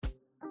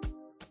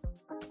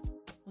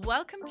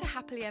Welcome to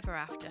Happily Ever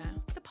After,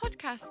 the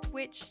podcast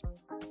which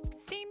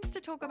seems to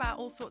talk about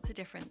all sorts of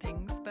different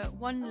things, but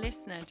one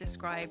listener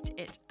described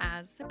it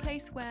as the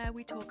place where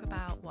we talk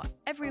about what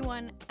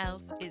everyone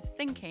else is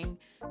thinking,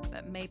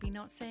 but maybe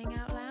not saying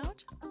out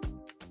loud.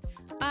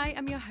 I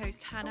am your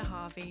host, Hannah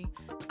Harvey.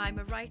 I'm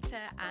a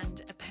writer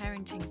and a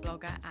parenting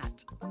blogger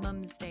at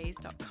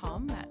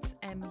mumsdays.com. That's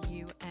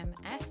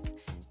mumsdays.com.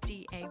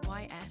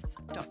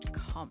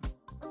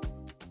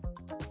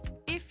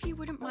 If you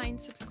wouldn't mind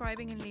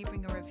subscribing and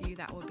leaving a review,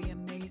 that would be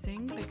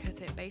amazing because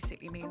it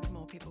basically means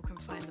more people can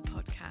find the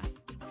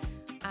podcast.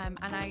 And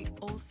I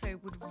also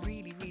would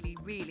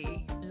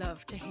really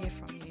love to hear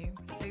from you.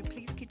 So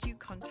please could you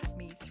contact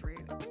me through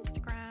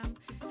Instagram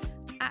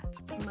at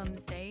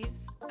mumsdays.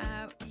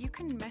 You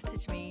can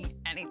message me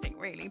anything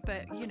really,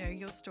 but you know,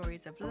 your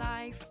stories of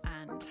life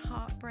and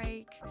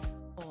heartbreak,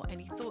 or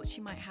any thoughts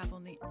you might have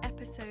on the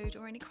episode,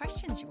 or any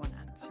questions you want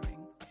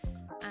answering.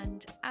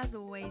 And as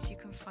always, you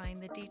can find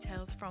the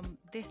details from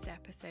this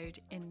episode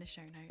in the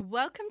show notes.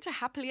 Welcome to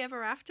Happily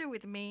Ever After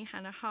with me,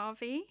 Hannah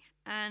Harvey.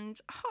 And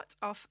hot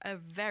off a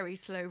very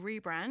slow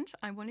rebrand,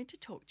 I wanted to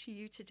talk to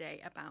you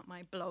today about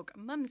my blog,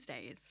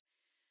 Mumsdays.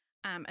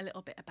 A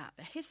little bit about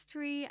the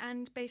history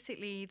and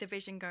basically the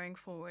vision going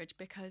forward,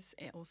 because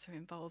it also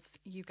involves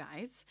you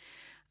guys.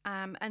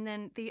 And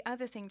then the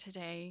other thing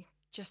today,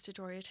 just to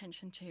draw your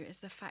attention to, is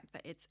the fact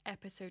that it's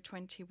episode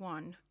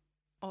 21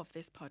 of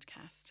this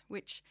podcast,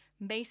 which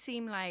may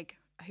seem like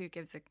who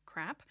gives a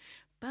crap,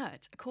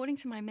 but according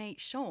to my mate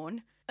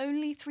Sean,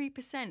 only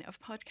 3% of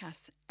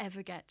podcasts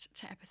ever get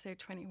to episode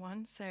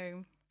 21.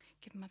 So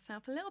giving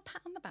myself a little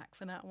pat on the back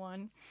for that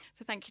one.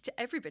 So thank you to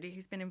everybody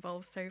who's been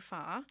involved so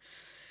far.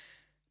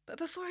 But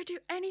before I do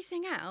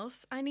anything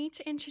else, I need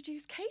to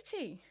introduce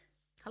Katie.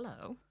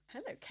 Hello.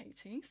 Hello,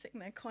 Katie, sitting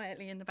there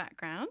quietly in the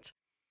background.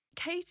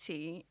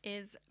 Katie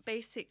is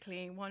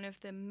basically one of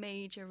the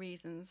major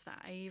reasons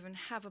that I even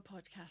have a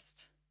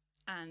podcast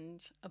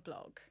and a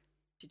blog.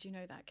 Did you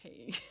know that,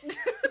 Katie?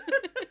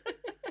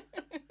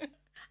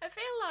 I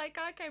feel like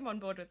I came on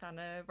board with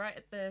Hannah right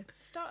at the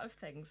start of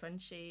things when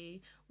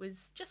she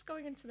was just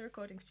going into the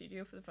recording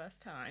studio for the first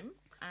time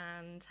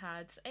and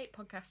had 8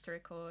 podcasts to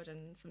record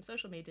and some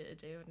social media to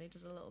do and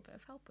needed a little bit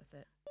of help with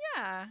it.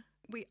 Yeah.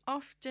 We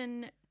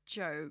often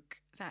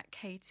joke that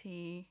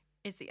Katie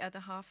is the other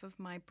half of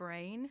my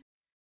brain.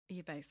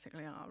 You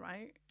basically are,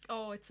 right?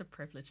 Oh, it's a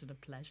privilege and a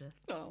pleasure.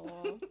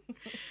 Oh.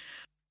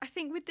 I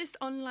think with this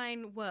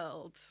online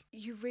world,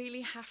 you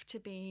really have to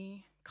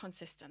be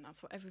consistent.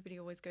 That's what everybody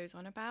always goes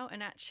on about.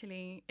 And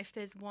actually, if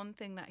there's one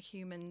thing that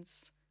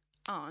humans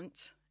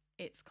aren't,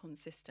 it's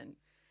consistent.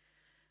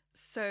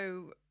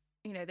 So,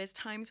 you know, there's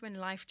times when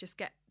life just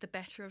get the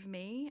better of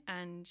me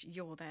and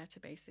you're there to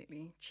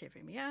basically cheer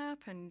me up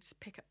and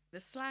pick up the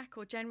slack,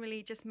 or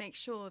generally just make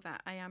sure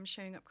that I am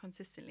showing up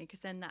consistently, because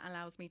then that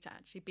allows me to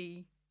actually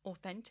be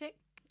authentic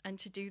and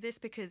to do this.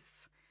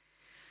 Because,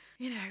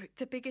 you know,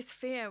 the biggest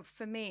fear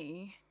for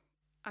me,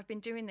 I've been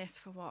doing this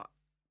for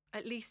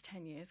at least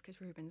 10 years,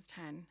 because Ruben's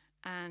 10,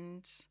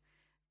 and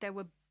there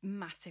were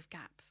massive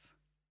gaps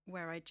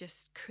where I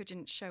just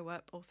couldn't show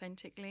up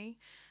authentically.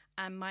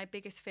 And my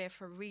biggest fear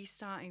for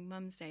restarting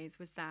Mumsdays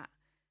was that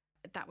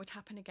would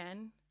happen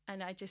again.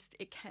 And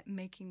it kept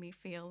making me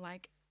feel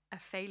like a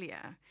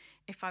failure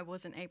if I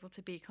wasn't able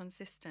to be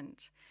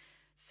consistent.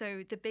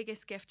 So the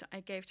biggest gift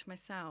I gave to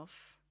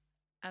myself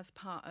as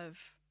part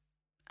of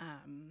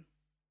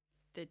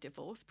the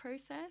divorce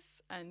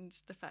process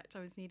and the fact I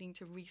was needing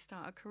to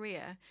restart a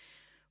career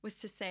was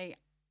to say,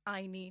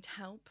 I need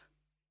help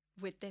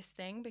with this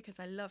thing because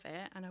I love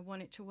it and I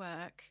want it to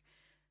work,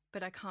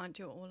 but I can't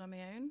do it all on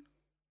my own.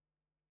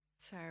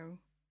 So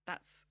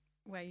that's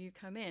where you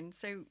come in.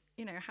 So,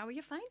 you know, how are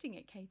you finding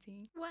it,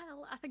 Katie?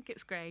 Well, I think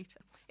it's great.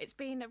 It's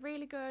been a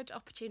really good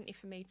opportunity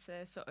for me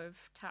to sort of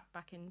tap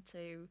back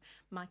into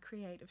my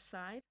creative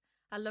side.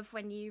 I love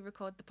when you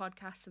record the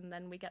podcast and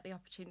then we get the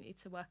opportunity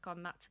to work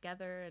on that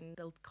together and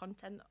build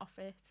content off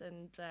it.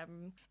 And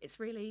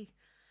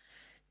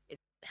it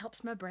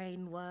helps my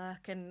brain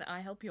work, and I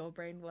help your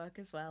brain work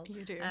as well.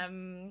 You do.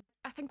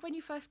 I think when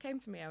you first came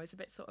to me, I was a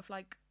bit sort of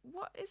like,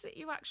 what is it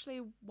you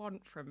actually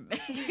want from me?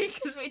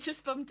 Because we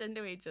just bumped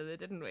into each other,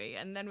 didn't we?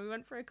 And then we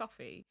went for a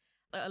coffee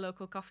at a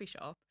local coffee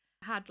shop,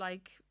 had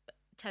like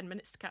 10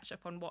 minutes to catch up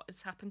on what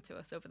has happened to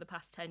us over the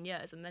past 10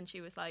 years. And then she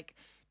was like,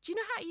 do you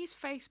know how to use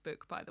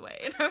Facebook, by the way?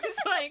 And I was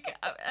like,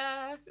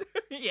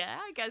 yeah,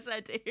 I guess I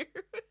do.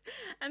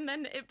 And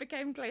then it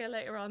became clear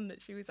later on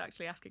that she was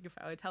actually asking if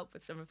I would help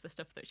with some of the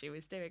stuff that she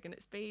was doing. And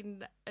it's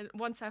been,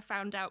 once I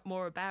found out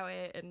more about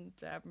it and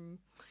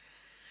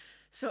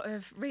sort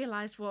of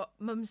realised what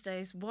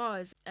Mumsdays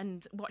was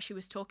and what she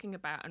was talking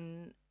about,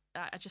 and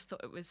I just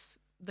thought it was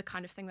the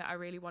kind of thing that I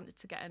really wanted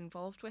to get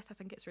involved with. I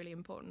think it's really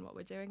important what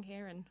we're doing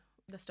here and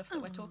the stuff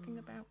that we're talking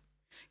about.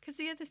 Because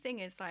the other thing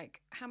is,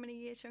 like, how many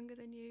years younger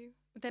than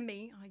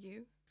me are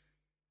you?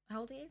 How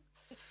old are you?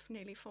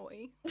 Nearly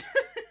 40.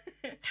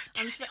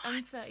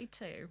 I'm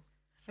 32.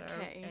 So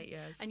okay. 8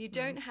 years. And you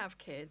don't have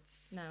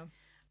kids. No.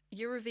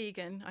 you're a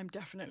vegan. I'm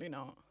definitely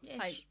not. Ish.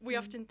 Like, we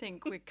often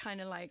think we're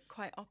kind of like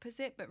quite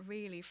opposite, but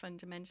really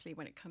fundamentally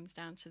when it comes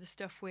down to the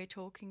stuff we're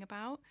talking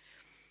about,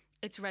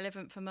 it's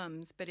relevant for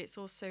mums, but it's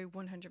also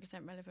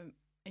 100% relevant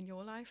in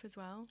your life as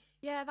well.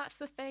 Yeah, that's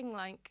the thing.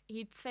 Like,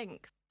 you'd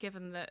think,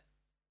 given that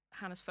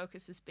Hannah's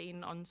focus has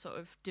been on sort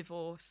of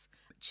divorce,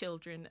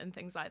 children and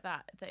things like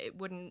that, that it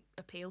wouldn't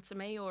appeal to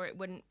me or it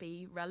wouldn't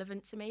be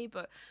relevant to me.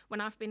 But when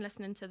I've been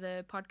listening to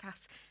the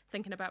podcast,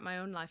 thinking about my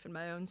own life and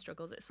my own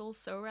struggles, it's all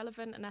so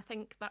relevant. And I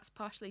think that's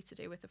partially to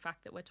do with the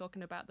fact that we're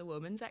talking about the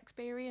woman's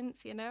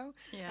experience, you know?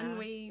 Yeah. And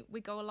we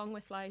go along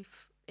with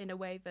life in a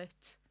way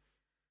that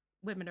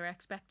women are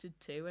expected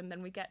to, and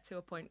then we get to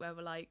a point where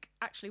we're like,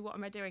 actually, what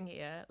am I doing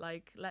here?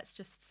 Like, let's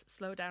just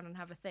slow down and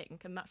have a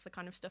think. And that's the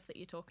kind of stuff that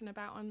you're talking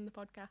about on the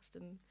podcast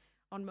and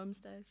on Mum's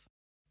Days.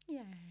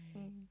 Yay.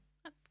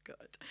 That's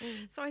good.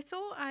 So I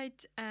thought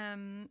I'd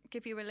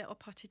give you a little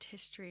potted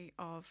history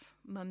of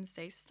Mum's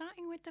Day,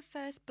 starting with the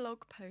first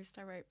blog post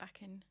I wrote back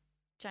in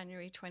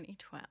January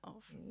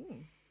 2012.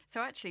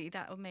 So actually,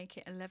 that will make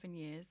it 11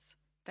 years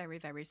very,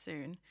 very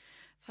soon.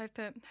 So I've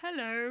put,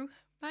 hello,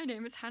 my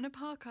name is Hannah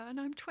Parker and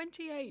I'm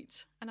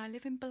 28 and I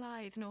live in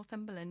Blythe,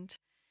 Northumberland.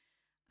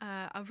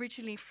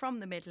 Originally from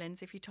the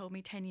Midlands, if you told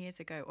me 10 years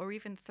ago, or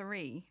even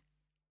 3,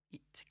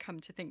 to come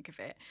to think of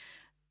it,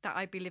 that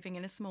I'd be living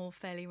in a small,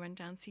 fairly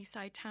rundown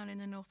seaside town in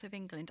the north of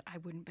England, I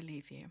wouldn't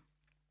believe you.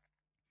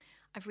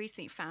 I've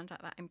recently found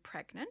out that I'm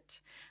pregnant,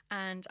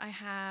 and I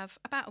have,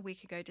 about a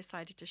week ago,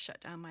 decided to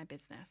shut down my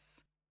business.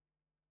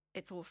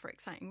 It's all for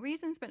exciting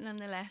reasons, but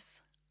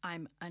nonetheless,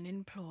 I'm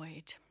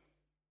unemployed.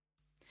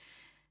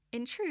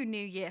 In true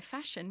New Year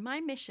fashion, my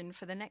mission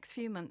for the next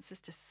few months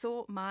is to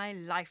sort my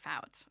life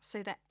out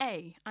so that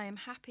A, I am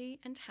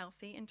happy and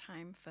healthy in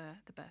time for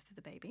the birth of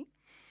the baby.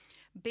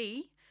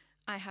 B,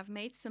 I have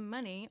made some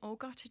money or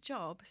got a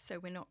job so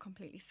we're not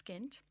completely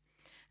skint.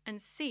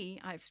 And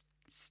C,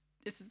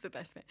 this is the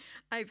best bit,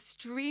 I've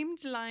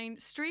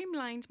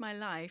streamlined my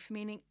life,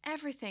 meaning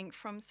everything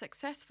from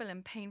successful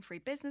and pain-free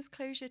business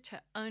closure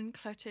to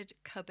uncluttered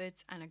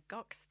cupboards and a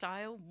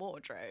Gok-style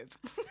wardrobe.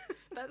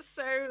 That's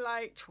so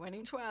like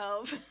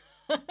 2012.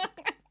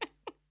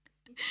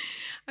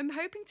 I'm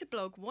hoping to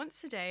blog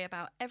once a day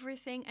about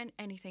everything and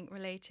anything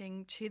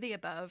relating to the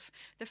above.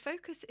 The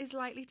focus is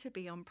likely to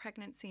be on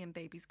pregnancy and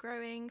babies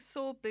growing,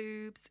 sore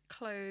boobs,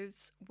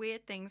 clothes,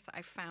 weird things that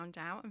I've found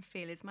out and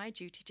feel is my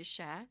duty to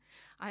share.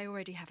 I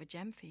already have a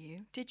gem for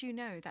you. Did you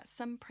know that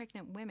some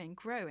pregnant women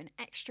grow an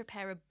extra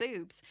pair of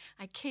boobs?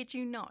 I kid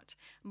you not.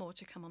 More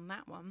to come on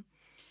that one.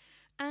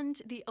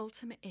 And the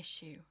ultimate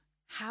issue,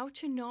 how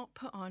to not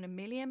put on £1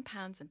 million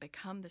and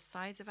become the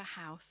size of a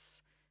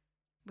house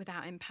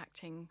without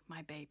impacting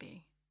my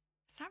baby.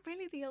 Is that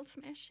really the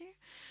ultimate issue?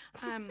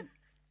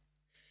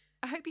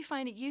 I hope you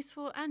find it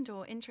useful and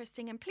or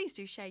interesting, and please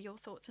do share your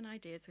thoughts and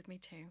ideas with me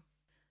too.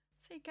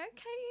 So you go,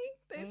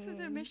 Katie. Those were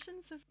the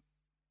missions of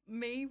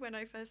me when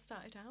I first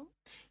started out.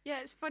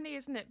 Yeah, it's funny,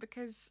 isn't it?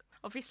 Because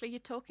obviously you're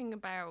talking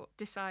about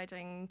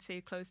deciding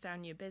to close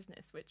down your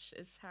business, which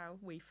is how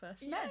we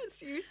first met.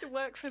 Yes, you used to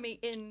work for me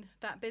in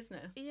that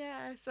business.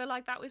 Yeah, so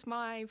like that was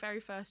my very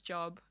first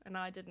job, and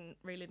I didn't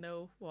really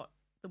know what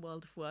the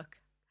world of work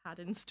had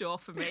in store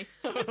for me.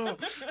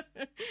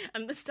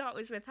 And the start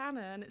was with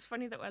Hannah, and it's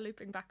funny that we're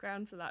looping back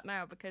around to that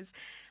now, because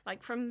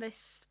like from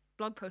this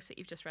blog post that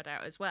you've just read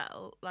out as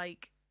well,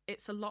 like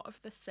it's a lot of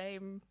the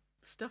same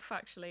stuff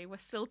actually. We're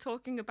still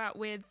talking about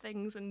weird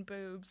things and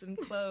boobs and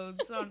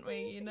clothes, aren't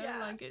we? You know,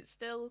 like it's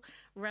still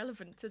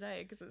relevant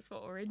today because it's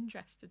what we're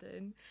interested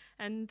in.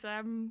 And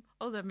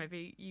although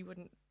maybe you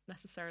wouldn't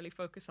necessarily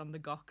focus on the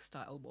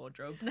Gok-style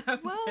wardrobe nowadays.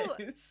 Well,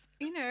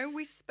 you know,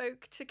 we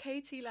spoke to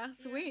Katie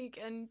last week,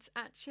 and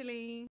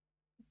actually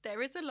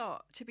there is a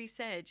lot to be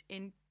said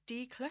in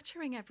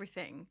decluttering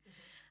everything.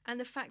 And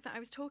the fact that I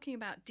was talking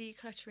about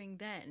decluttering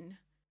then,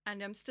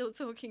 and I'm still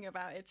talking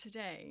about it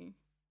today,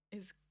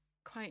 is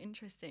quite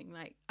interesting.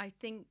 Like, I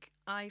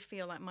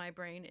feel like my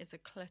brain is a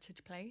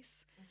cluttered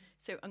place.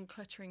 So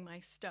uncluttering my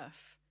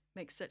stuff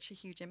makes such a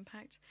huge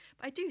impact.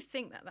 But I do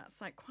think that that's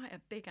like quite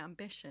a big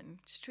ambition.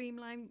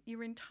 Streamline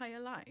your entire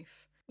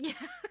life. Yeah.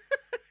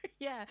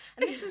 Yeah.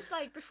 And this was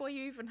like before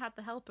you even had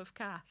the help of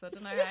Kath. I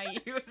don't know how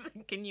you were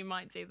thinking you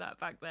might do that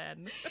back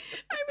then.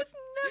 I was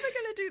never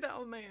going to do that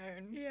on my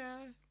own. Yeah.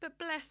 But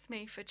bless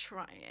me for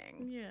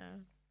trying. Yeah.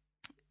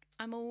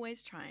 I'm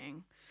always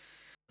trying.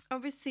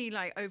 Obviously,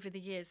 like over the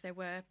years, there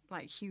were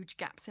like huge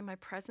gaps in my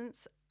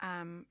presence.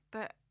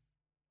 But,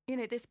 you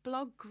know, this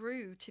blog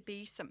grew to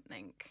be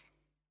something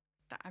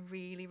that I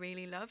really,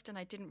 really loved. And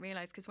I didn't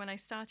realize, because when I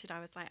started, I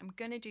was like, I'm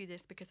going to do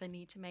this because I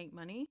need to make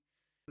money.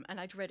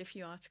 And I'd read a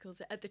few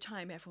articles. At the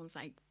time, everyone's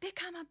like,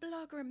 become a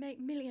blogger and make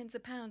millions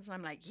of pounds. And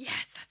I'm like,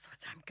 yes, that's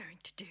what I'm going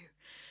to do.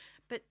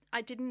 But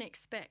I didn't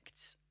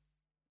expect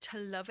to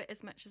love it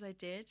as much as I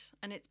did.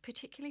 And it's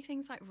particularly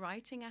things like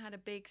writing. I had a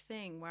big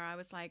thing where I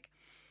was like,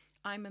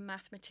 I'm a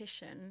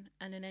mathematician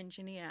and an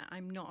engineer.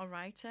 I'm not a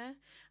writer.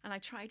 And I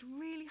tried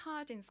really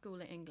hard in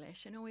school at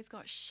English and always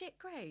got shit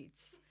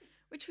grades,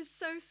 which was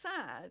so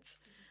sad.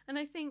 And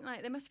I think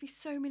like there must be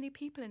so many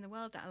people in the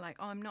world that are like,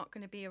 oh, I'm not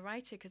going to be a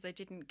writer because I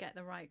didn't get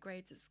the right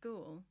grades at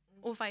school.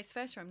 Or vice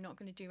versa, I'm not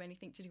going to do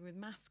anything to do with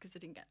maths because I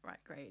didn't get the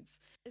right grades.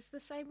 It's the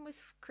same with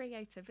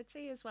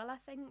creativity as well, I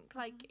think.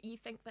 Like, you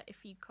think that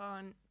if you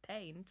can't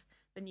paint,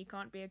 then you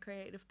can't be a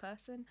creative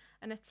person.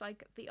 And it's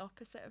like the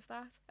opposite of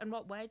that. And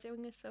what we're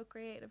doing is so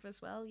creative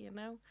as well, you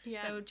know?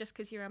 Yeah. So just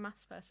because you're a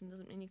maths person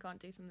doesn't mean you can't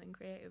do something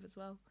creative as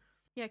well.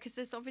 Yeah, because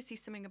there's obviously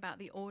something about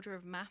the order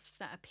of maths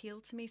that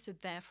appealed to me, so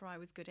therefore I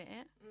was good at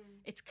it.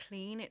 It's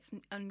clean, it's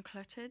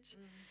uncluttered.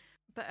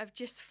 But I've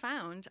just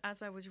found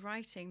as I was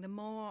writing, the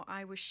more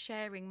I was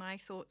sharing my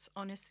thoughts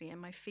honestly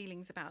and my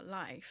feelings about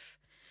life,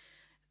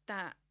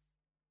 that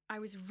I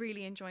was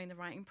really enjoying the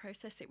writing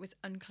process. It was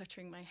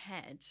uncluttering my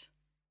head,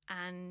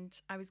 and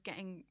I was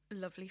getting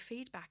lovely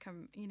feedback.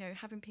 You know,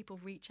 having people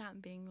reach out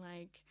and being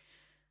like,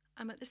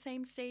 I'm at the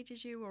same stage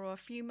as you, or a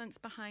few months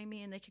behind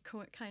me, and they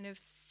could kind of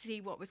see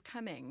what was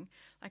coming.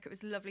 Like, it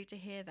was lovely to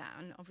hear that.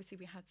 And obviously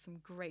we had some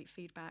great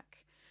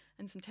feedback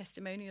and some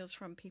testimonials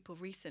from people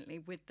recently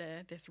with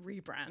this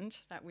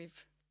rebrand that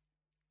we've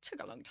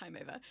took a long time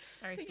over.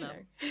 Very But, slow.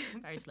 you know,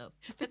 Very slow.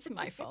 that's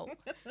my fault.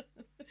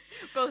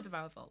 Both of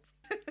our faults.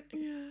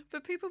 Yeah.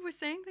 But people were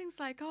saying things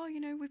like, oh, you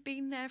know, we've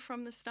been there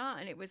from the start,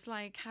 and it was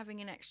like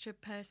having an extra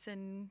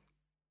person,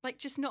 like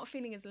just not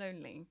feeling as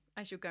lonely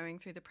as you're going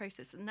through the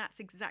process. And that's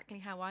exactly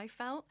how I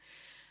felt.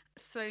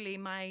 Slowly,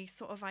 my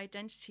sort of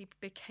identity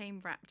became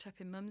wrapped up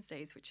in Mum's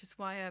Days, which is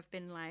why I've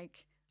been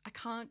like, I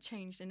can't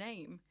change the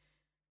name.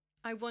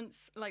 I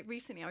once, like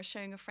recently, I was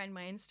showing a friend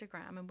my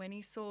Instagram, and when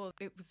he saw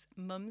it was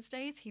Mum's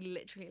Days, he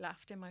literally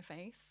laughed in my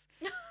face.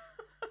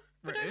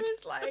 But I Rude.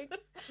 was like,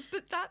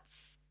 but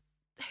that's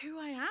who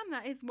I am.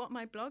 That is what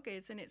my blog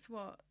is. And it's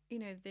what, you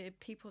know, the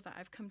people that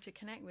I've come to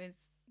connect with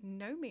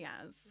know me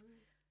as.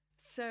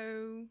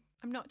 So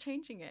I'm not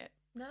changing it.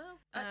 No.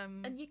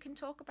 And you can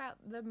talk about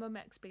the mum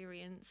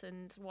experience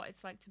and what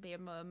it's like to be a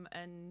mum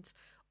and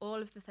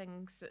all of the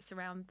things that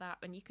surround that.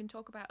 And you can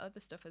talk about other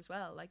stuff as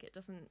well. Like, it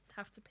doesn't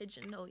have to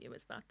pigeonhole you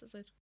as that, does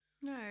it?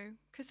 No,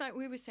 because like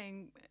we were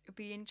saying, it'd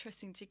be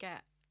interesting to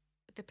get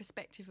the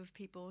perspective of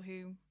people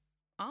who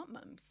aren't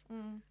mums.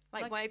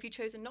 Like, why have you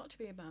chosen not to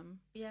be a mum?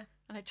 Yeah.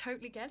 And I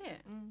totally get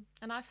it.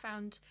 And I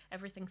found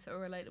everything so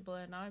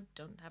relatable, and I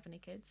don't have any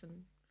kids,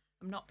 and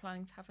I'm not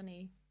planning to have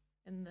any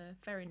in the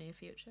very near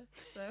future.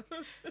 So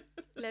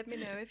Let me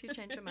know if you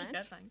change your mind.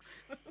 Yeah, thanks.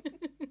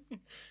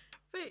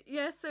 But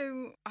yeah,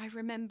 so I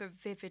remember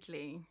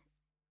vividly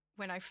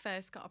when I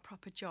first got a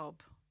proper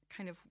job,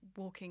 kind of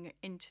walking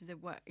into the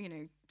work, you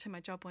know, to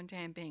my job one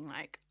day and being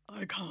like,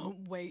 I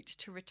can't wait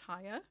to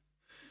retire,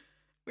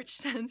 which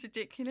sounds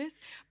ridiculous.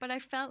 But I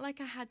felt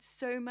like I had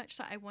so much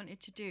that I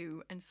wanted to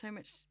do and so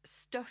much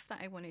stuff that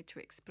I wanted to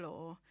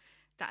explore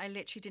that I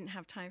literally didn't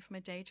have time for my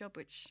day job,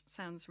 which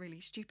sounds really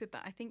stupid,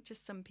 but I think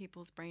just some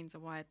people's brains are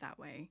wired that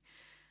way.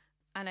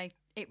 And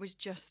it was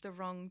just the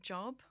wrong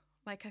job.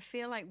 Like, I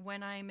feel like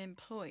when I'm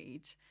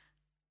employed,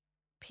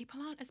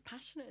 people aren't as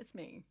passionate as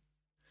me.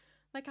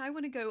 Like, I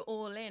want to go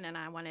all in and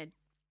I want to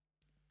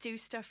do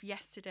stuff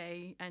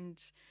yesterday.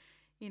 And,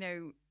 you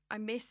know, I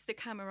miss the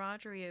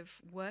camaraderie of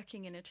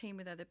working in a team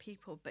with other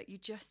people, but you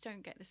just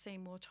don't get the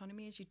same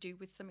autonomy as you do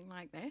with something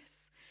like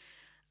this.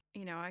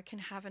 You know, I can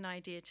have an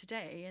idea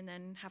today and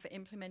then have it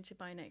implemented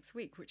by next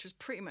week, which was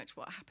pretty much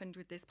what happened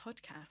with this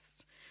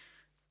podcast.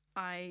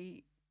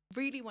 I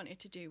really wanted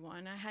to do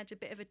one. I had a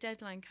bit of a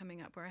deadline coming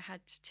up where I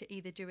had to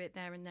either do it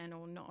there and then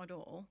or not at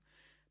all.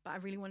 But I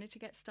really wanted to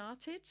get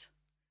started.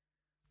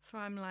 So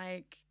I'm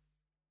like,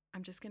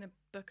 I'm just going to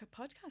book a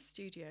podcast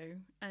studio.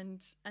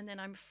 And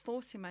then I'm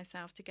forcing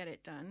myself to get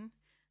it done.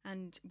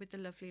 And with the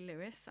lovely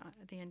Lewis,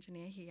 the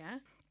engineer here.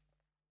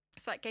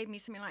 So that gave me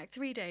something like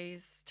 3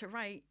 days to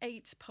write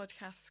 8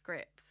 podcast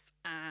scripts.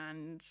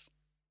 And,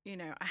 you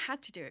know, I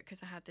had to do it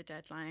because I had the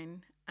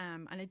deadline.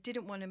 And I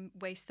didn't want to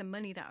waste the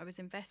money that I was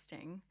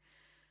investing.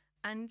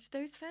 And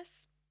those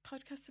first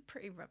podcasts are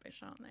pretty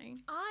rubbish, aren't they?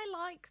 I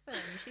like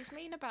them. She's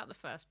mean about the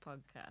first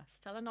podcast.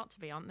 Tell her not to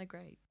be, aren't they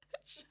great?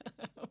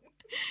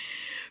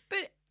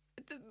 But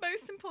the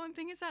most important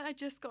thing is that I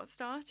just got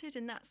started.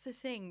 And that's the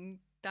thing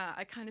that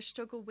I kind of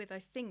struggle with, I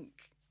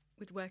think,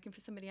 with working for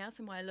somebody else,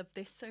 and why I love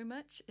this so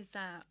much is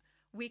that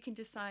we can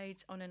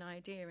decide on an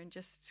idea and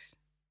just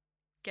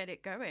get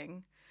it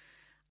going.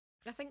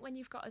 I think when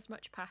you've got as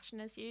much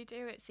passion as you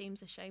do, it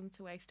seems a shame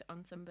to waste it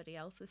on somebody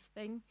else's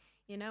thing,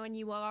 you know, and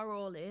you are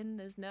all in.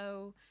 There's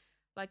no,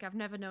 like, I've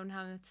never known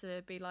Hannah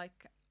to be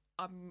like,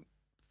 I'm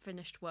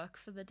finished work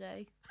for the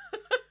day.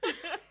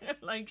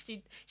 Like,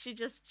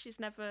 she's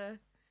never,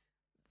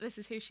 this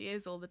is who she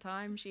is all the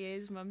time. She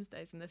is Mum's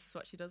Days, and this is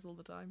what she does all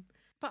the time.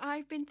 But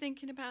I've been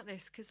thinking about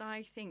this because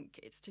I think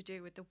it's to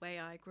do with the way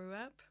I grew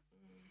up.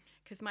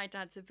 Because my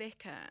dad's a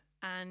vicar,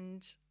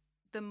 and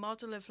the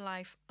model of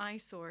life I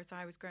saw as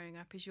I was growing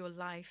up is your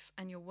life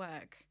and your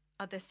work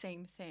are the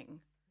same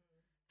thing.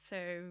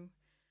 So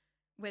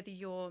whether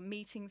you're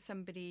meeting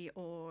somebody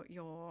or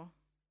you're,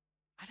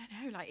 I don't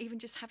know, like even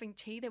just having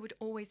tea, there would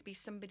always be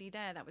somebody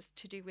there that was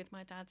to do with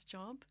my dad's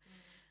job.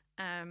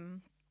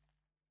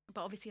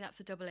 But obviously that's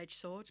a double-edged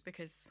sword,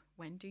 because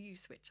when do you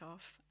switch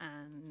off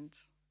and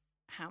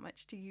how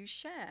much do you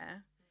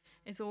share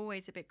is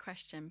always a big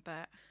question.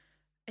 But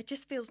it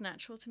just feels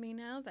natural to me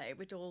now that it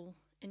would all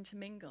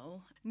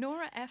intermingle.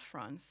 Nora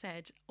Ephron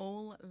said,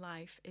 all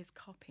life is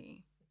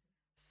copy.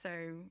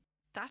 So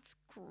that's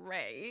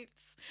great.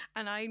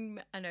 And I'm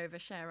an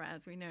oversharer,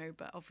 as we know,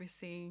 but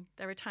obviously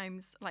there are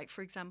times, like,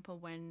 for example,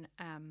 when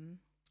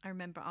I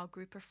remember our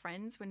group of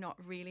friends were not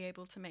really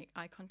able to make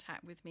eye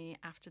contact with me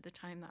after the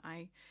time that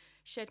I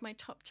shared my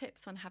top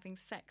tips on having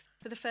sex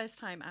for the first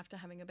time after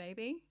having a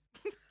baby.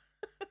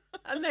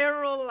 And they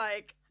were all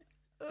like,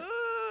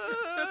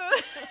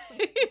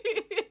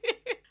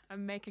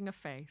 I'm making a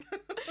face.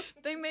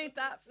 They made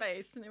that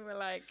face and they were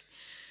like,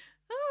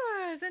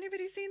 oh, has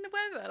anybody seen the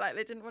weather? Like,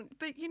 they didn't want,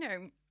 but you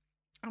know,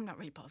 I'm not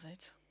really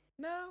bothered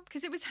No.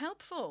 because it was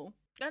helpful.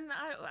 And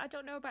I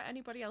don't know about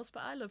anybody else,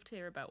 but I love to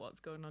hear about what's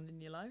going on in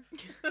your life.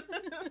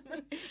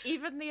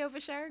 Even the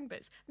oversharing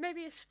bits.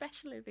 Maybe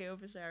especially the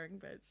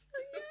oversharing bits.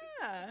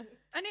 Yeah.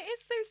 And it is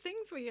those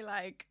things where you're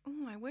like,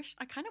 oh,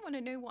 I kind of want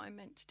to know what I'm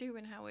meant to do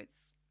and how it's,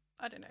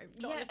 I don't know,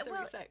 not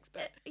necessarily sex,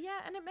 but... yeah,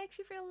 and it makes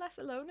you feel less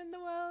alone in the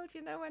world,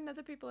 you know, when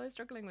other people are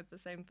struggling with the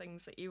same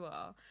things that you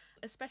are.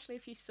 Especially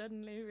if you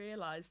suddenly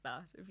realise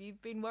that. If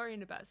you've been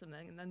worrying about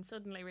something and then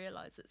suddenly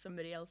realise that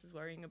somebody else is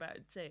worrying about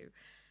it too.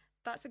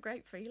 That's a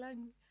great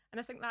feeling.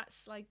 And I think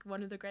that's like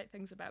one of the great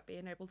things about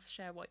being able to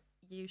share what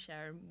you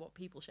share and what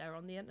people share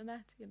on the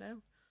internet, you know?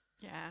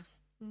 Yeah.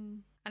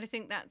 And I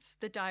think that's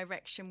the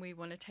direction we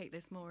want to take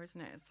this more,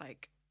 isn't it? It's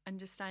like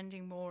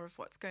understanding more of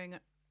what's going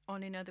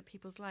on in other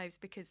people's lives,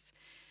 because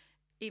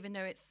even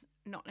though it's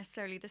not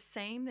necessarily the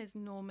same, there's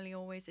normally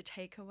always a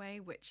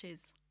takeaway, which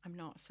is, I'm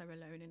not so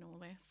alone in all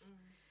this.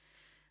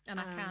 And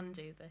I can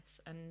do this,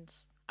 and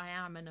I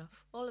am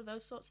enough. All of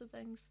those sorts of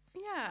things.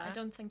 Yeah. I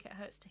don't think it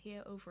hurts to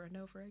hear over and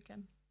over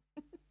again.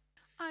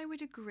 I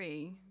would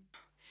agree.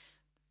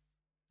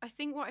 I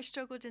think what I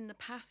struggled in the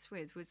past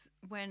with was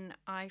when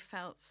I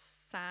felt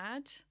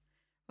sad,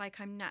 like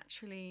I'm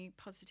naturally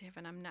positive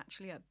and I'm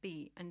naturally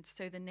upbeat. And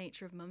so the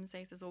nature of Mum's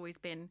Days has always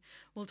been,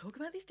 we'll talk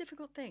about these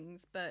difficult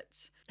things,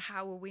 but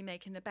how are we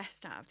making the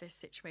best out of this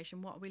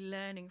situation? What are we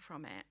learning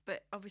from it?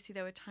 But obviously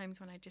there were times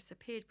when I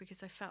disappeared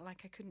because I felt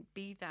like I couldn't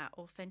be that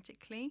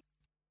authentically.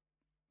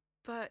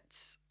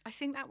 But I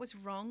think that was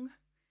wrong,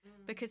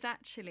 because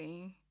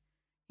actually,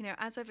 you know,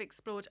 as I've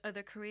explored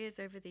other careers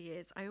over the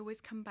years, I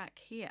always come back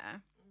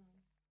here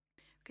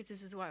because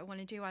this is what I want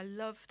to do. I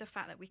love the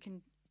fact that we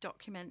can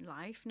document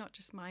life, not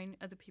just mine,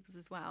 other people's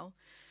as well.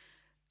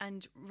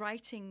 And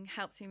writing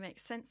helps me make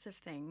sense of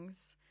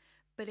things,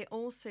 but it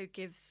also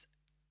gives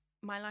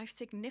my life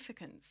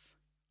significance.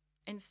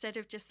 Instead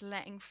of just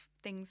letting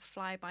things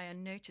fly by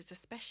unnoticed,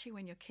 especially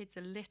when your kids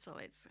are little,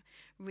 it's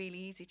really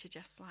easy to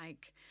just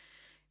like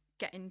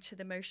get into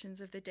the motions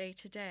of the day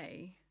to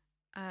day.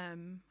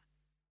 And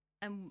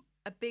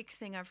a big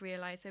thing I've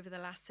realized over the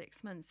last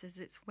 6 months is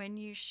it's when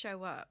you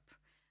show up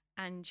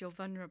and you're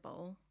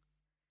vulnerable.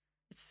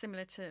 It's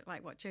similar to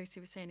like what Josie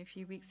was saying a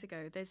few weeks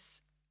ago.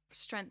 There's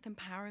strength and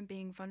power in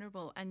being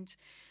vulnerable. And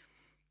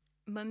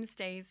Mum's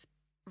Days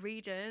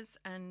readers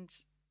and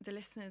the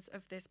listeners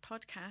of this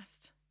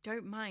podcast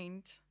don't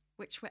mind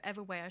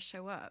whichever way I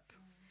show up.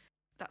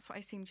 That's what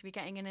I seem to be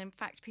getting. And in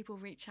fact, people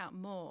reach out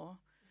more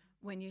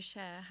when you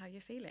share how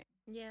you're feeling.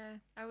 Yeah,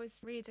 I was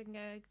reading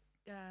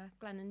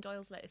Glennon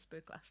Doyle's latest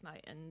book last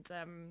night, and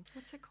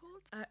what's it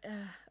called?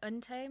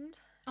 Untamed.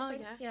 Oh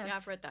yeah,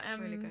 I've read that. It's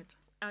really good.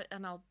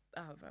 And I'm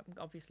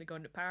obviously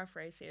going to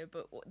paraphrase here,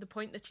 but the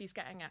point that she's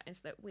getting at is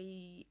that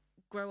we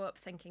grow up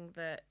thinking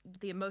that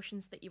the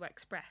emotions that you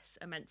express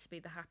are meant to be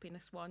the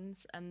happiness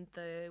ones, and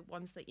the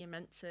ones that you're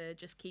meant to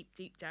just keep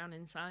deep down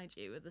inside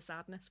you are the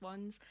sadness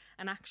ones.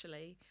 And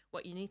actually,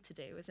 what you need to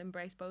do is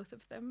embrace both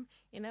of them,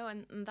 you know,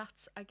 and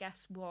that's, I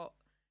guess, what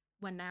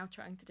we're now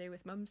trying to do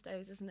with Mum's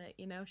Days, isn't it?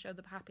 You know, show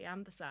the happy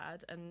and the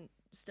sad and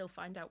still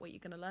find out what you're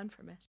going to learn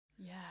from it.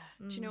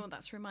 Yeah. Do you know what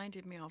that's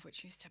reminded me of,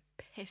 which used to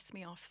piss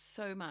me off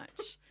so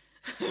much?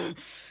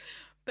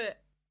 But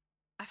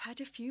I've had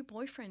a few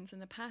boyfriends in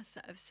the past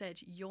that have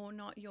said, you're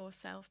not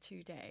yourself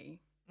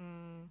today.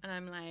 And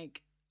I'm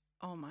like,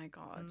 oh my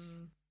God.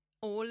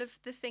 All of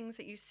the things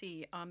that you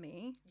see are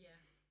me. Yeah.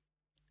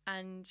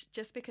 And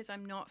just because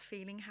I'm not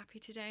feeling happy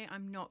today,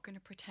 I'm not going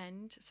to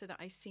pretend so that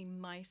I see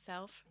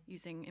myself,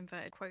 using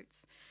inverted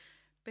quotes,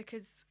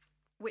 because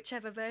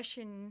whichever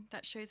version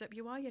that shows up,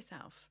 you are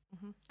yourself.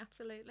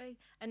 Absolutely.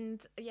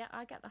 And yeah,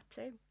 I get that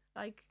too.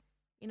 Like,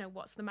 you know,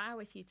 what's the matter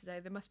with you today?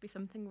 There must be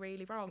something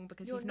really wrong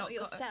because you're you've not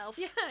got yourself.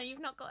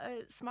 You've not got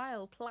a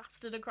smile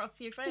plastered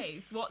across your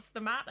face. What's the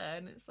matter?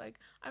 And it's like,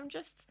 I'm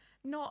just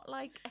not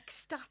like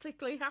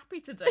ecstatically happy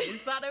today.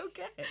 Is that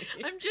okay?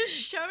 I'm just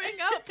showing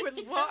up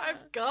with what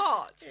I've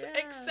got.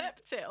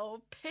 Accept it or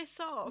piss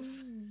off.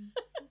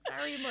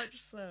 Very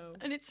much so.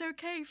 And it's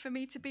okay for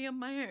me to be on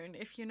my own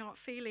if you're not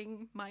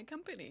feeling my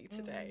company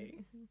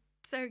today.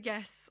 So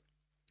yes,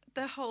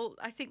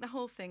 I think the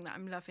whole thing that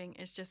I'm loving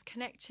is just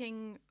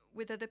connecting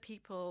with other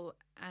people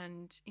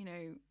and, you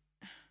know,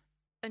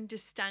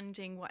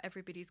 understanding what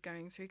everybody's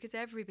going through, because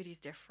everybody's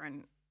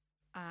different.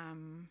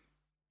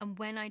 And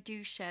when I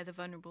do share the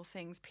vulnerable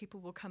things, people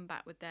will come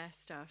back with their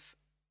stuff.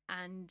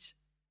 And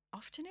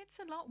often it's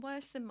a lot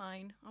worse than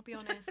mine, I'll be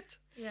honest.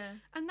 Yeah.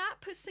 And that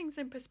puts things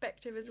in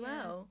perspective as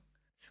well.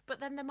 But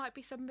then there might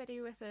be somebody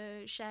with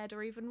a shared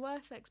or even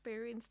worse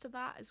experience to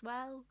that as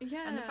well.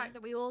 Yeah. And the fact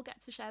that we all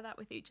get to share that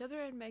with each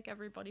other and make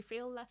everybody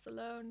feel less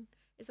alone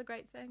is a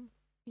great thing.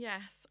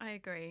 Yes, I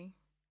agree.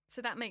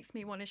 So that makes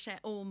me want to share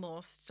all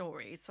more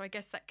stories. So I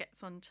guess that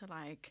gets on to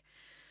like,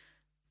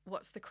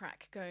 what's the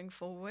crack going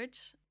forward?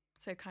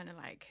 So kind of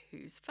like,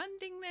 who's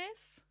funding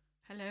this?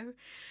 Hello.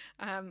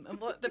 And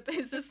what the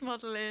business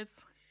model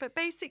is. But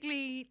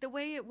basically, the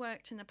way it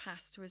worked in the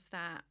past was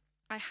that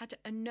I had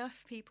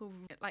enough people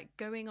like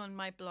going on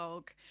my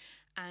blog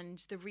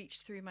and the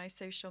reach through my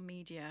social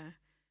media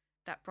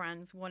that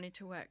brands wanted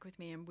to work with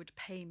me and would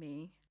pay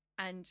me.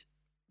 And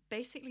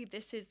basically,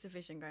 this is the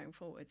vision going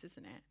forwards,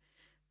 isn't it?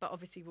 But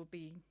obviously, we'll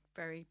be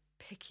very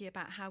picky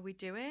about how we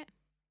do it.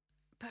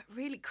 But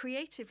really,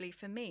 creatively,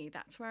 for me,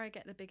 that's where I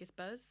get the biggest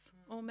buzz,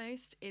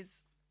 almost,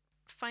 is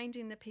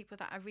finding the people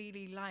that I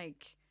really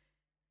like,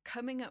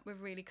 coming up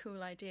with really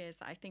cool ideas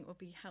that I think will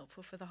be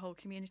helpful for the whole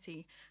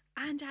community,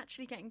 and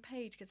actually getting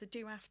paid, because I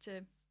do have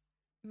to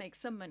make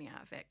some money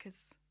out of it, because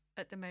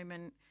at the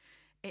moment,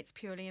 it's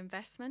purely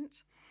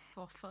investment.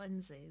 For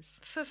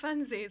funsies. For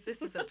funsies.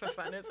 This isn't for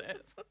fun, is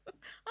it?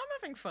 I'm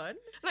having fun.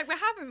 Like, we're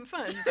having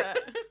fun,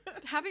 but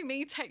having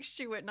me text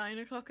you at 9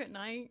 o'clock at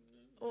night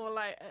or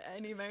like at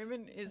any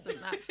moment isn't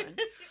that fun.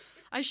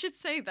 I should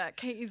say that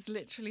Katie's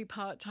literally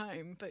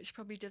part-time, but she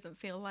probably doesn't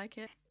feel like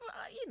it.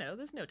 Well,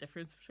 there's no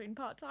difference between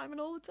part-time and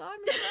all the time,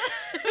 is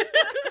there?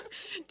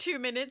 2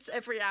 minutes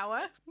every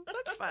hour.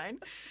 That's fine.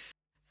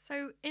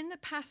 So in the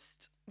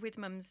past with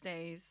Mum's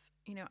Days,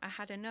 I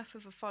had enough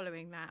of a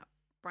following that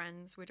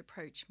brands would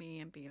approach me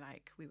and be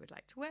like, we would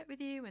like to work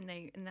with you, and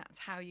that's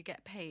how you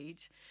get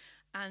paid.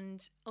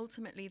 And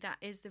ultimately that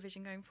is the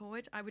vision going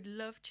forward. I would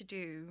love to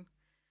do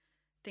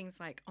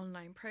things like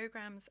online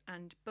programs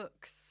and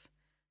books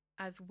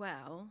as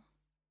well.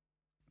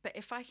 But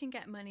if I can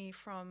get money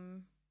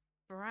from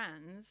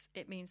brands,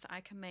 it means that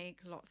I can make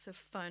lots of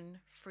fun,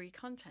 free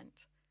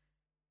content.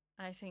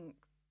 And I think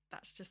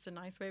that's just a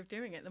nice way of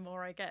doing it. The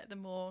more I get, the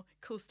more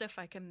cool stuff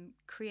I can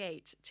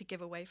create to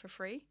give away for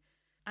free.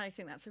 And I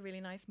think that's a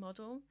really nice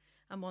model.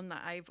 And one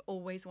that I've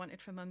always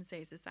wanted for Mum's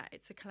Days is that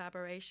it's a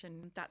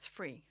collaboration that's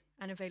free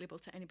and available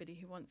to anybody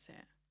who wants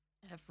it.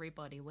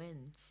 Everybody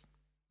wins.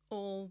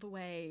 All the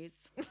ways.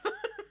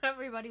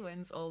 Everybody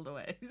wins all the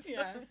ways.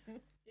 Yeah.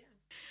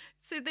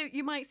 So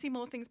you might see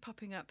more things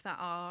popping up that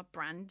are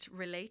brand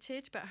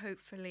related, but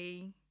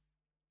hopefully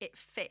it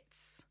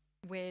fits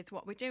with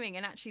what we're doing.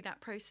 And actually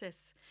that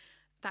process,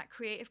 that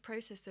creative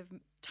process of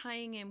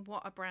tying in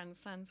what a brand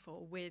stands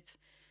for with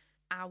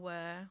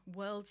our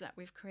worlds that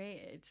we've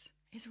created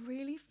is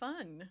really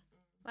fun.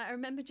 Like, I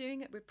remember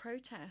doing it with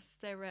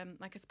Protest. They're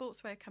like a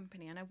sportswear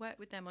company, and I worked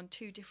with them on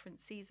 2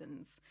 different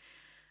seasons.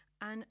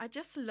 And I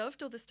just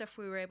loved all the stuff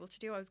we were able to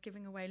do. I was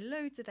giving away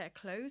loads of their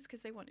clothes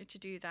because they wanted to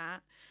do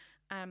that.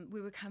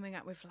 We were coming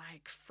up with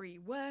like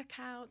free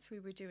workouts. We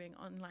were doing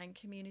online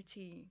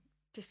community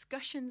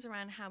discussions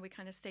around how we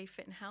kind of stay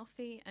fit and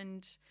healthy.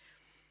 And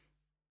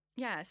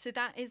yeah, so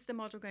that is the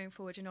model going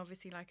forward. And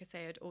obviously, like I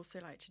say, I'd also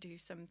like to do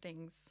some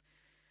things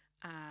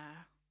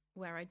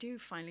where I do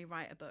finally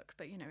write a book.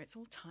 But, it's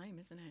all time,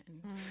 isn't it?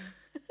 And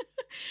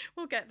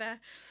we'll get there.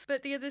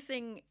 But the other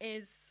thing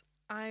is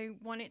I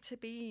want it to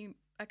be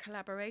a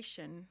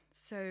collaboration.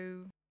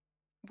 So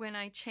when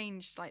I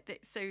changed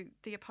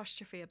the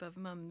apostrophe above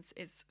mums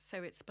is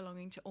so it's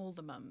belonging to all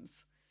the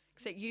mums.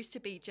 Because it used to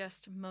be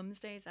just Mum's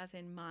Days as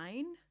in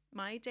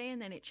my day, and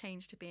then it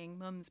changed to being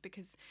mums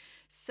because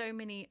so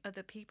many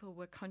other people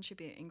were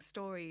contributing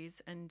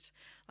stories and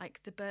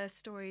like the birth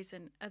stories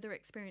and other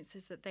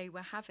experiences that they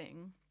were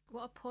having.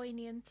 What a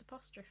poignant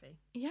apostrophe.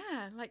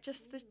 Yeah, like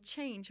just the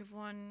change of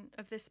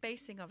the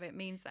spacing of it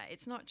means that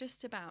it's not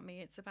just about me,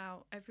 it's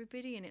about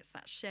everybody, and it's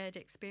that shared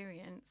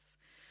experience.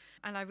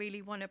 And I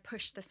really want to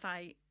push the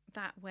site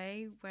that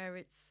way where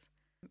it's,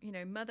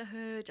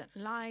 motherhood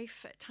and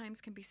life at times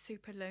can be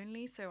super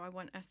lonely. So I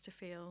want us to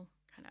feel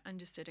kind of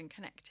understood and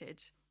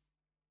connected.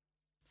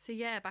 So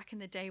yeah, back in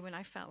the day when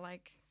I felt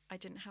like I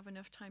didn't have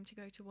enough time to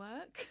go to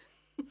work,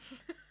 I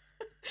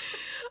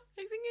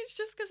think it's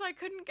just because I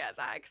couldn't get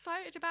that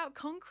excited about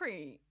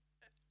concrete.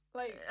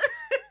 Like,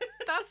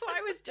 that's what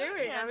I was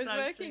doing. Yes, I was I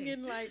working see.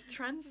 in like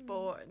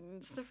transport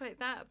and stuff like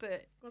that,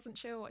 but Wasn't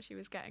sure what she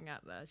was getting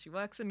at there. She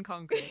works in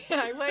concrete.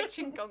 I worked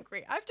in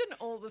concrete. I've done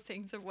all the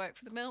things. I've worked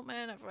for the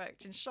milkman. I've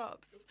worked in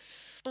shops,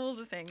 all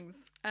the things.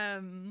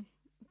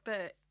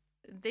 But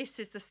this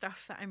is the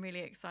stuff that I'm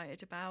really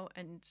excited about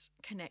and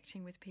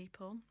connecting with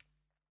people.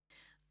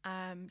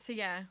 So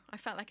yeah, I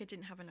felt like I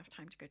didn't have enough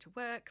time to go to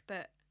work,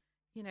 but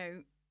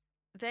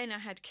then I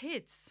had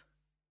kids,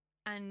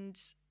 and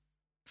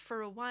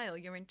for a while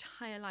your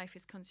entire life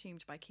is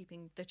consumed by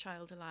keeping the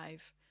child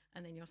alive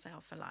and then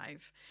yourself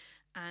alive.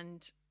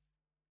 And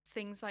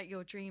things like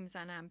your dreams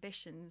and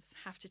ambitions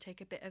have to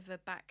take a bit of a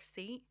back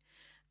seat.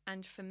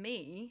 And for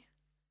me,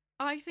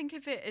 I think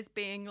of it as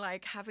being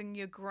like having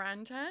your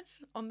granddad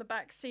on the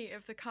back seat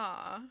of the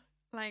car,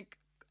 like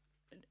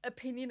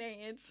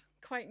opinionated,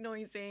 quite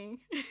noisy,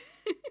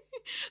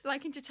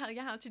 liking to tell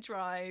you how to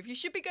drive. You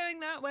should be going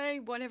that way,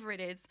 whatever it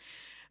is.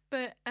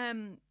 But,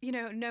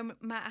 no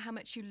matter how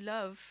much you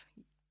love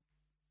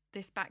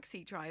this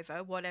backseat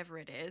driver, whatever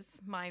it is,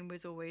 mine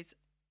was always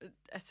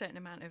a certain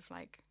amount of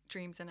like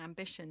dreams and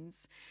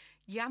ambitions.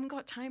 You haven't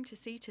got time to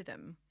see to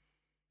them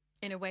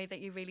in a way that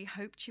you really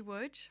hoped you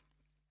would.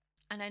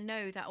 And I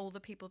know that all the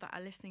people that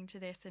are listening to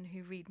this and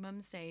who read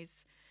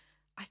Mumsdays,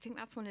 I think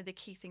that's one of the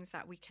key things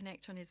that we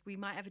connect on is we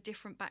might have a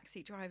different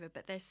backseat driver,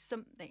 but there's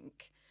something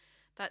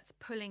that's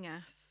pulling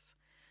us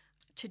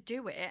to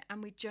do it,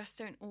 and we just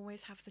don't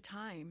always have the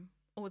time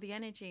or the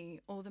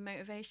energy or the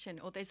motivation,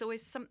 or there's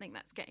always something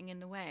that's getting in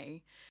the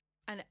way.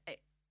 And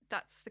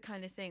that's the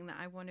kind of thing that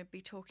I want to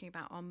be talking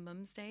about on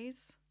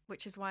Mumsdays,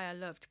 which is why I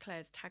loved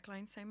Claire's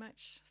tagline so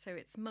much. So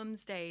it's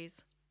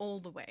Mumsdays all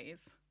the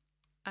ways.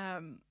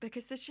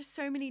 Because there's just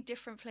so many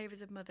different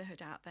flavors of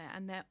motherhood out there,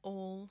 and they're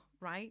all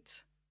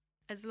right.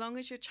 As long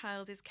as your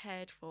child is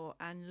cared for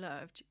and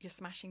loved, you're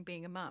smashing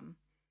being a mum.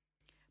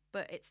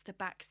 But it's the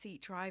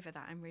backseat driver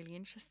that I'm really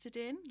interested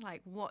in.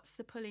 Like, what's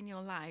the pull in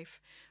your life?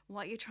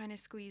 What you're trying to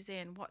squeeze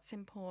in? What's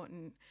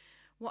important?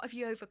 What have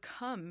you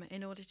overcome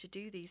in order to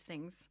do these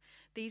things?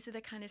 These are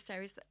the kind of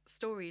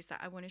stories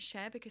that I want to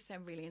share because they're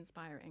really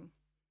inspiring.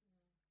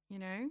 You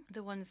know,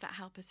 the ones that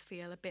help us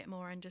feel a bit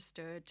more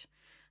understood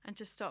and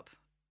to stop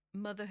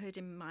motherhood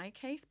in my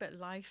case, but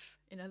life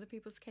in other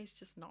people's case,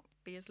 just not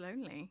be as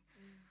lonely.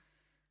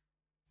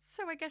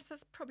 So I guess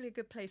that's probably a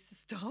good place to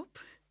stop.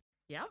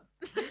 Yeah.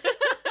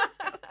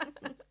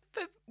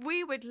 But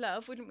we would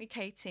love, wouldn't we,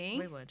 Katie?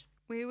 We would.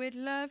 We would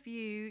love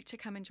you to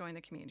come and join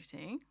the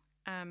community.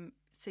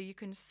 So you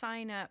can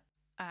sign up.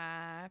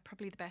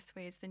 Probably the best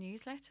way is the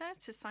newsletter,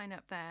 to sign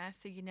up there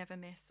so you never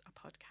miss a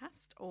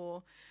podcast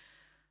or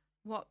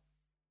what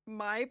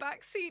my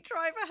backseat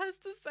driver has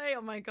to say.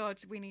 Oh my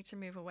God, we need to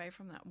move away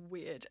from that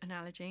weird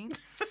analogy.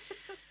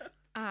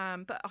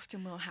 But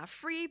often we'll have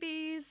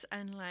freebies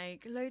and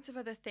like loads of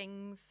other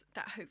things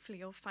that hopefully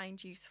you'll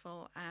find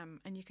useful.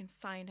 And you can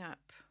sign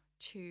up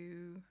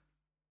to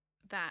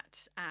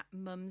that at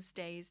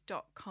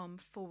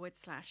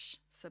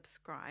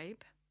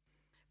mumsdays.com/subscribe.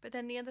 But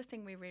then the other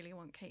thing we really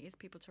want, Kate, is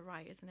people to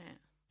write, isn't it?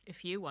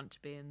 If you want to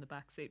be in the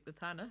backseat with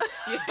Hannah.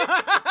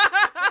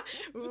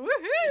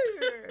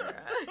 Woohoo!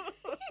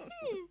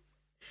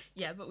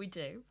 Yeah, but we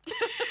do.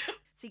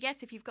 So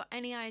yes, if you've got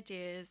any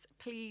ideas,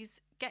 please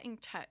get in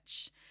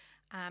touch.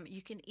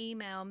 You can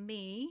email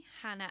me,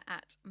 Hannah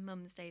at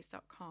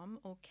mumsdays.com,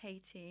 or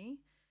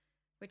Katie,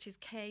 which is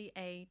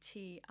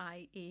KATIE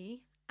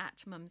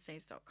at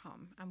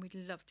mumsdays.com. And we'd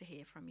love to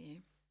hear from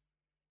you.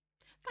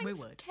 Thanks, We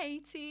would.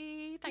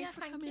 Katie. Thanks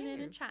for coming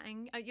in and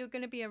chatting. You're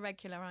going to be a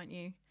regular, aren't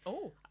you?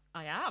 Oh,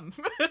 I am.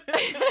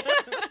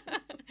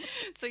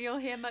 So you'll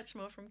hear much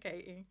more from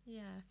Katie.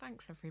 Yeah,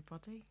 thanks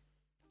everybody.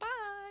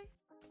 Bye.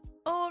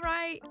 All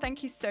right.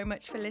 Thank you so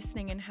much for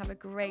listening and have a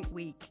great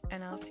week.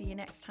 And I'll see you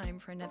next time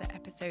for another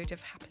episode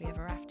of Happily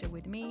Ever After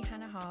with me,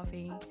 Hannah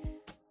Harvey.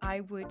 I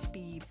would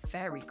be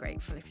very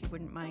grateful if you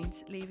wouldn't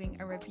mind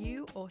leaving a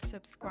review or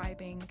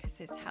subscribing, because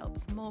this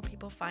helps more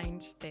people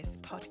find this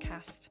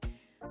podcast.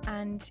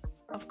 And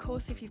of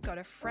course, if you've got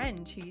a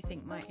friend who you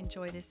think might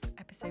enjoy this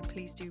episode,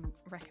 please do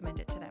recommend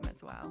it to them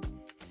as well.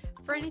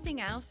 For anything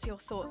else, your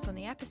thoughts on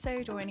the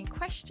episode or any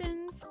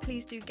questions,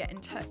 please do get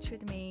in touch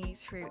with me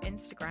through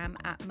Instagram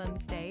at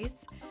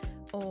Mumsdays,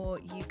 or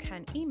you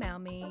can email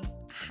me,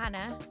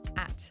 Hannah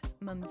at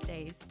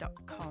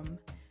mumsdays.com.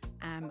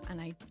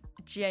 And I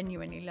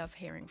genuinely love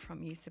hearing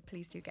from you, so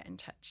please do get in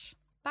touch.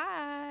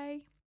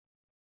 Bye.